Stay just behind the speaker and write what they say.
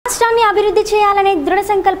రాష్ట్రాన్ని అభివృద్ధి చేయాలనే దృఢ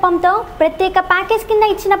సంకల్పంతో ప్రత్యేక ప్యాకేజ్ కింద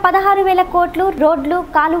ఇచ్చిన 16,000 కోట్లు రోడ్లు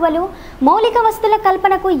కాలువలు మౌలిక వస్తువుల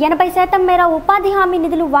కల్పనకు 80% మేర ఉపాధి హామీ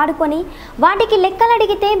నిధులు వాడుకొని వాటికి లెక్కలు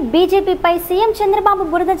అడిగితే బీజేపీపై సీఎం చంద్రబాబు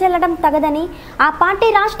బురద జల్లడం తగదని ఆ పార్టీ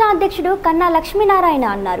రాష్ట్ర అధ్యక్షుడు కన్నా లక్ష్మీనారాయణ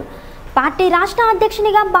అన్నారు. పార్టీ రాష్ట్ర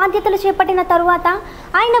అధ్యక్షునిగా బాధ్యతలు చేపట్టిన తరువాత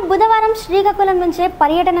ఆయన బుధవారం శ్రీకాకుళం నుంచే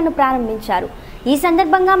పర్యటనను ప్రారంభించారు. ఈ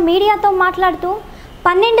సందర్భంగా మీడియాతో మాట్లాడుతూ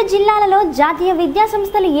 12 జిల్లాలలో జాతీయ విద్యా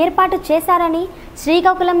సంస్థలు ఏర్పాటు చేశారని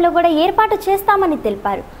శ్రీకాకుళంలో కూడా ఏర్పాటు చేస్తామని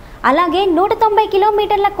తెలిపారు. అలాగే 190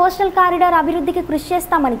 కిలోమీటర్ల కోస్టల్ కారిడార్ అభివృద్ధికి కృషి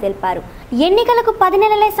చేస్తామని తెలిపారు. ఎన్నికలకు 10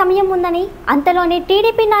 నెలలే సమయం ఉందని అంతలోనే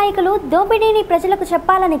టీడీపీ నాయకులు దోపిడీని ప్రజలకు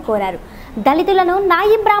చెప్పాలని కోరారు. దళితులను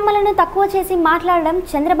నాయి బ్రాహ్మణులను తక్కువ చేసి మాట్లాడడం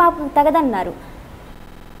చంద్రబాబు తగదన్నారు.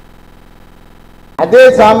 అదే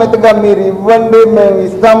సామెతగా మీరు ఇవ్వండి మేము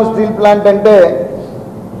ఇస్తాము స్టీల్ ప్లాంట్ అంటే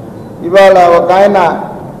ఇవాళ ఒక ఆయన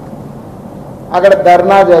అక్కడ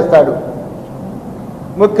ధర్నా చేస్తాడు.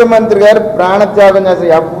 ముఖ్యమంత్రి గారు ప్రాణత్యాగం చేస్తారు.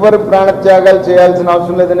 ఎవ్వరు ప్రాణత్యాగాలు చేయాల్సిన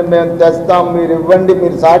అవసరం లేదని మేము తెస్తాం, మీరు ఇవ్వండి,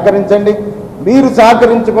 మీరు సహకరించండి. మీరు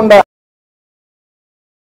సహకరించకుండా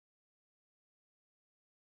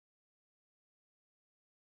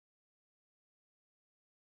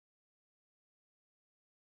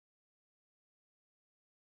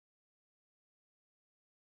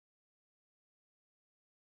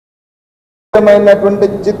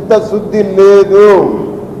చిత్తశుద్ధి లేదు.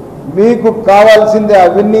 మీకు కావాల్సిందే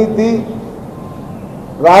అవినీతి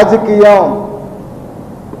రాజకీయం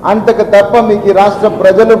అంతకు తప్ప మీకు ఈ రాష్ట్ర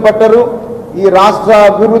ప్రజలు పట్టరు, ఈ రాష్ట్ర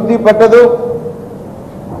అభివృద్ధి పట్టదు.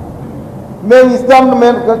 మేము ఇస్తాము.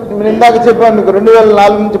 మేము ఇందాక చెప్పాము మీకు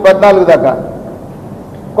 2004 నుంచి 14 దాకా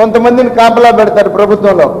కొంతమందిని కాపలా పెడతారు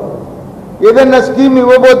ప్రభుత్వంలో. ఏదైనా స్కీమ్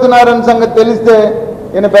ఇవ్వబోతున్నారని సంగతి తెలిస్తే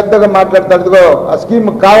ఈయన పెద్దగా మాట్లాడతాడుగో ఆ స్కీమ్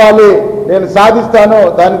కావాలి, నేను సాధిస్తాను,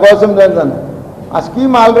 దానికోసం చేస్తాను. ఆ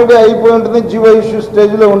స్కీమ్ ఆల్రెడీ అయిపోయి ఉంటుంది, జియో ఇష్యూ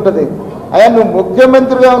స్టేజ్లో ఉంటుంది. అయ్యా నువ్వు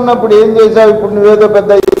ముఖ్యమంత్రిగా ఉన్నప్పుడు ఏం చేసావు, ఇప్పుడు నువ్వేదో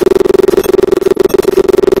పెద్ద